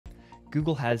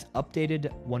Google has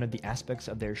updated one of the aspects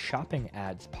of their shopping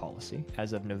ads policy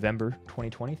as of November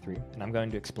 2023, and I'm going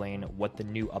to explain what the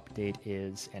new update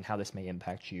is and how this may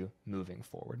impact you moving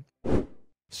forward.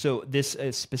 So this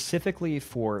is specifically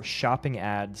for shopping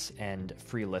ads and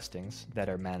free listings that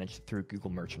are managed through Google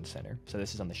Merchant Center. So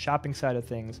this is on the shopping side of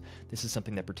things. This is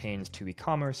something that pertains to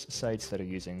e-commerce sites that are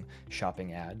using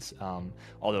shopping ads,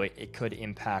 although it could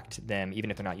impact them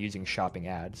even if they're not using shopping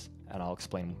ads, and I'll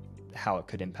explain how it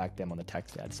could impact them on the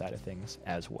text ad side of things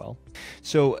as well.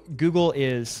 So Google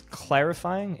is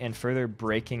clarifying and further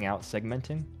breaking out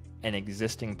segmenting an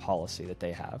existing policy that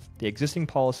they have. The existing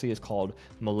policy is called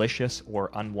malicious or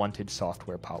unwanted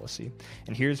software policy.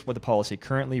 And here's what the policy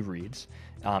currently reads.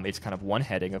 It's kind of one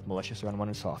heading of malicious or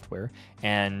unwanted software,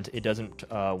 and it doesn't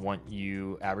want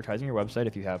you advertising your website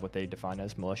if you have what they define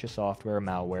as malicious software or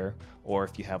malware, or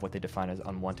if you have what they define as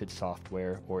unwanted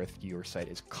software, or if your site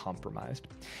is compromised.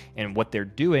 And what they're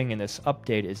doing in this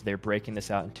update is they're breaking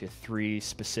this out into 3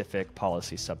 specific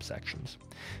policy subsections.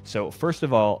 So first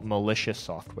of all, malicious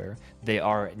software. They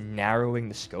are narrowing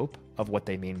the scope of what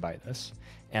they mean by this.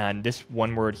 And this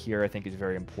one word here I think is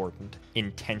very important: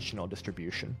 intentional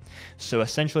distribution. So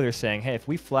essentially they're saying, hey, if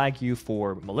we flag you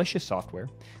for malicious software,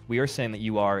 we are saying that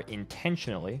you are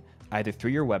intentionally, either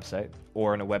through your website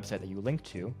or in a website that you link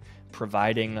to,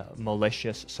 providing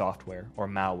malicious software or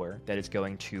malware that is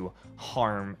going to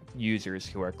harm users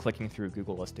who are clicking through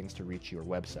Google listings to reach your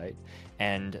website,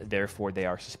 and therefore they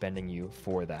are suspending you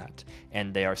for that,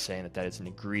 and they are saying that that is an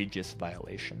egregious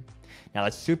violation. Now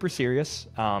that's super serious.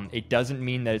 It doesn't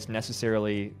mean that it's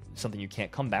necessarily something you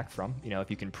can't come back from. You know, if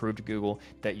you can prove to Google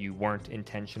that you weren't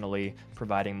intentionally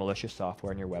providing malicious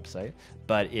software on your website,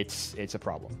 but it's a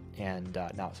problem and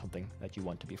not something that you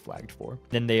want to be flagged for.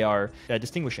 Then they are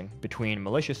distinguishing between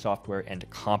malicious software and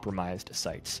compromised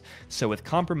sites. So with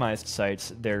compromised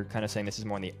sites, they're kind of saying this is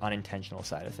more on the unintentional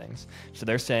side of things. So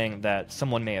they're saying that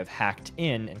someone may have hacked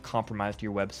in and compromised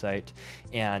your website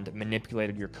and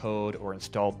manipulated your code or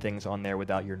installed things on there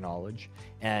without your knowledge.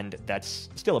 And that's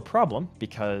still a problem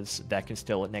because that can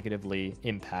still negatively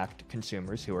impact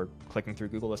consumers who are clicking through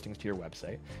Google listings to your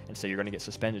website. And so you're going to get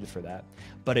suspended for that.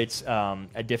 But it's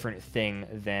a different thing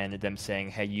than them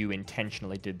saying, hey, you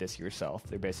intentionally did this yourself.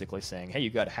 They're basically saying, hey, you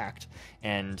got hacked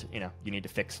and you need to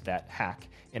fix that hack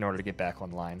in order to get back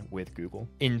online with Google.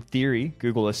 In theory,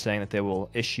 Google is saying that they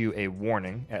will issue a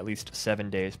warning at least 7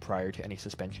 days prior to any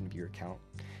suspension of your account.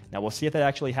 Now we'll see if that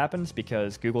actually happens,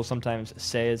 because Google sometimes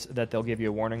says that they'll give you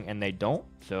a warning and they don't.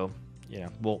 So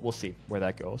we'll see where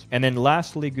that goes. And then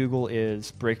lastly, Google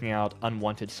is breaking out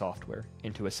unwanted software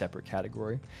into a separate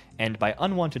category. And by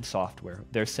unwanted software,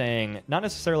 they're saying not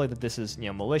necessarily that this is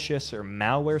malicious or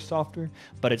malware software,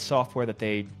 but it's software that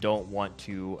they don't want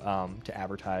to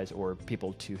advertise or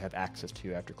people to have access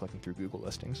to after clicking through Google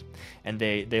listings. And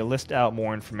they list out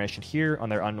more information here on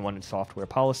their unwanted software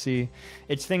policy.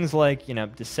 It's things like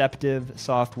deceptive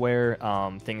software,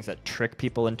 things that trick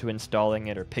people into installing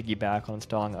it or piggyback on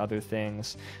installing other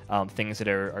things, things that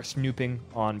are snooping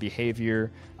on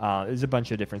behavior. There's a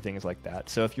bunch of different things like that.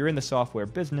 So if you're in the software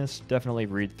business, definitely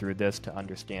read through this to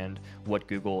understand what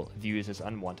Google views as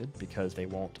unwanted, because they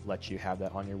won't let you have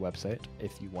that on your website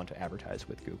if you want to advertise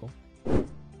with Google.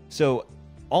 So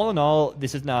all in all,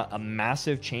 this is not a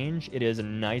massive change. It is a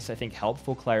nice, I think,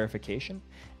 helpful clarification,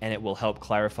 and it will help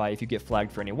clarify if you get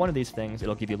flagged for any one of these things.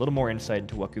 It'll give you a little more insight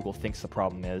into what Google thinks the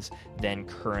problem is than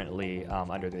currently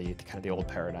under the kind of the old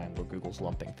paradigm where Google's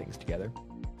lumping things together.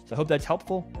 So I hope that's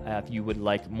helpful. If you would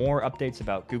like more updates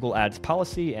about Google Ads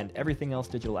policy and everything else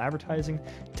digital advertising,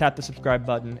 tap the subscribe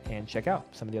button and check out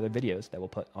some of the other videos that we'll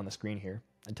put on the screen here.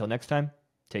 Until next time,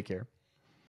 take care.